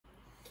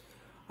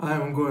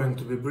I'm going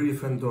to be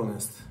brief and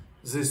honest.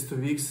 These 2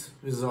 weeks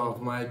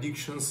without my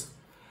addictions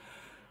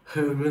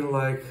have been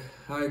like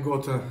I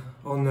got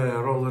on a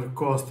roller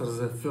coaster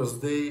the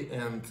first day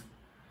and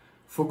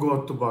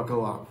forgot to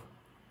buckle up.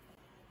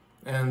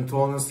 And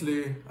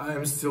honestly, I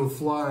am still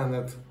flying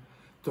at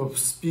top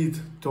speed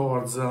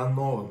towards the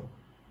unknown.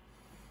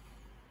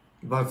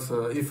 But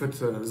if at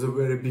the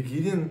very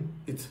beginning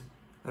it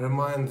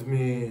reminded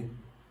me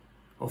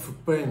of a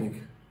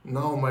panic,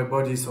 now my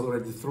body is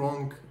already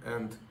strong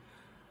and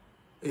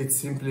it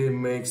simply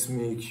makes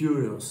me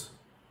curious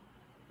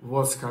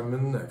what's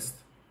coming next.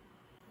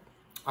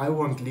 I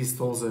won't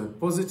list all the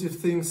positive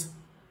things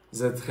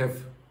that have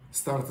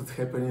started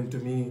happening to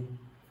me.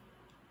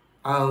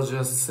 I'll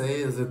just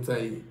say that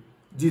I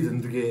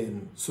didn't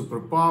gain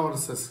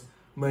superpowers as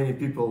many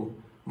people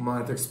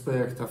might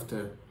expect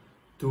after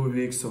 2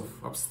 weeks of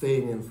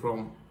abstaining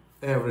from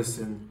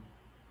everything.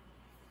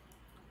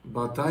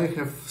 But I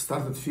have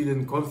started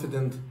feeling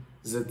confident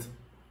that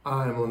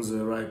I'm on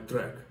the right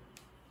track.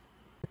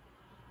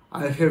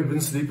 I have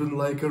been sleeping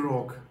like a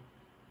rock.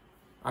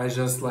 I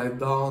just lie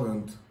down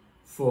and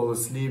fall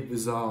asleep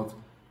without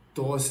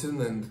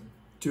tossing and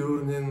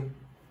turning,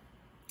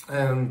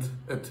 and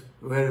at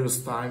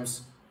various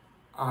times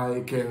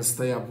I can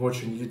stay up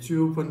watching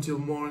YouTube until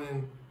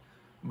morning,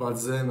 but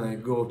then I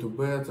go to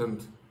bed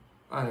and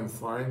I am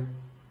fine.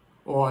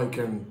 Or I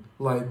can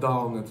lie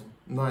down at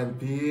 9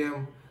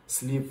 p.m,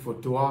 sleep for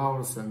 2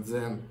 hours and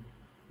then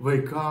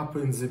wake up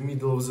in the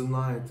middle of the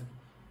night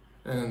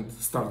and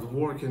start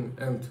working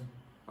and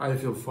I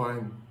feel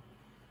fine.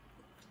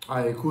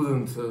 I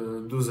couldn't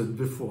do that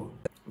before.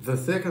 The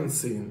second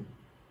thing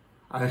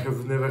I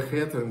have never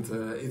had and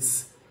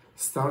it's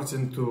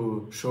starting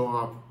to show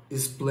up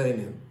is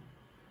planning.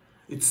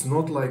 It's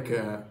not like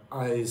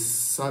I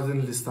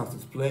suddenly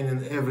started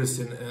planning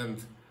everything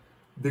and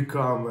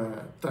become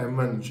a time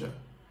manager.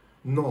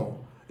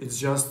 No, it's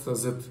just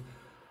that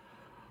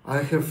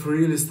I have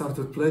really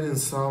started planning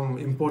some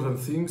important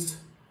things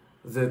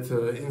that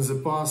in the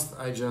past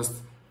I just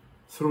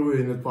threw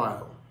in a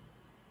pile,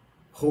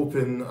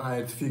 hoping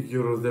I'd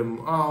figure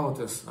them out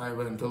as I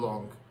went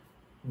along.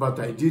 But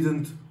I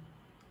didn't,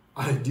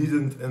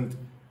 and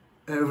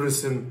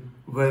everything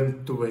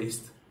went to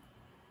waste.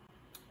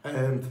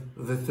 And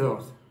the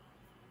third,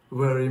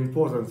 very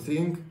important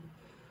thing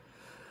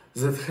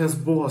that has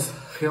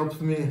both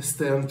helped me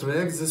stay on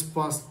track this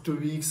past 2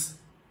 weeks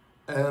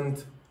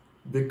and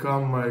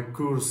become my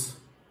course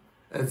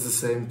at the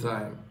same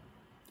time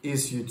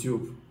is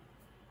YouTube.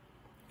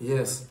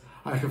 Yes,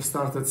 I have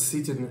started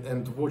sitting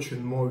and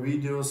watching more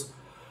videos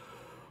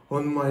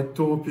on my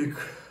topic,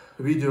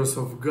 videos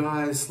of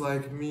guys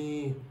like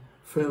me,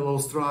 fellow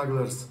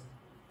strugglers.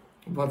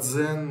 But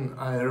then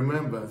I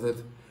remember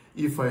that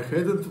if I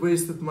hadn't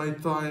wasted my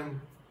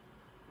time,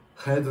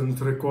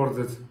 hadn't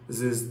recorded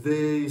these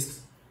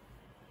days,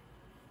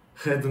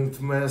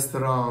 hadn't messed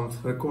around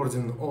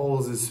recording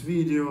all these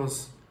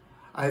videos,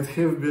 I'd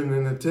have been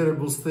in a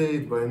terrible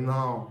state by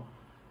now,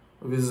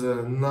 with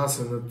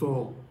nothing at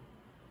all.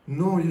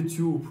 No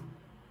YouTube,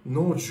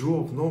 no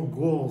job, no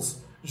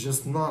goals,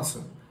 just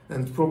nothing,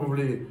 and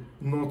probably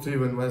not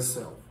even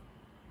myself.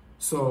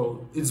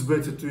 So it's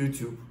better to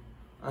YouTube.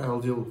 I'll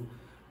deal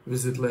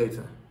with it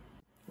later.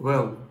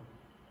 Well,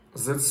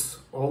 that's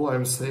all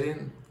I'm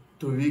saying.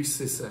 2 weeks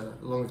is a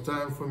long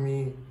time for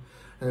me,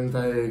 and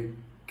I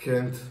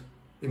can't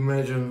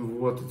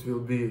imagine what it will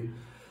be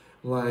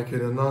like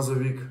in another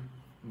week,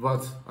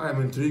 but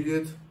I'm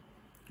intrigued.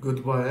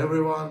 Goodbye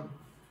everyone,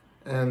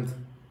 and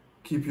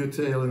keep your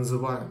tail in the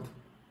wind.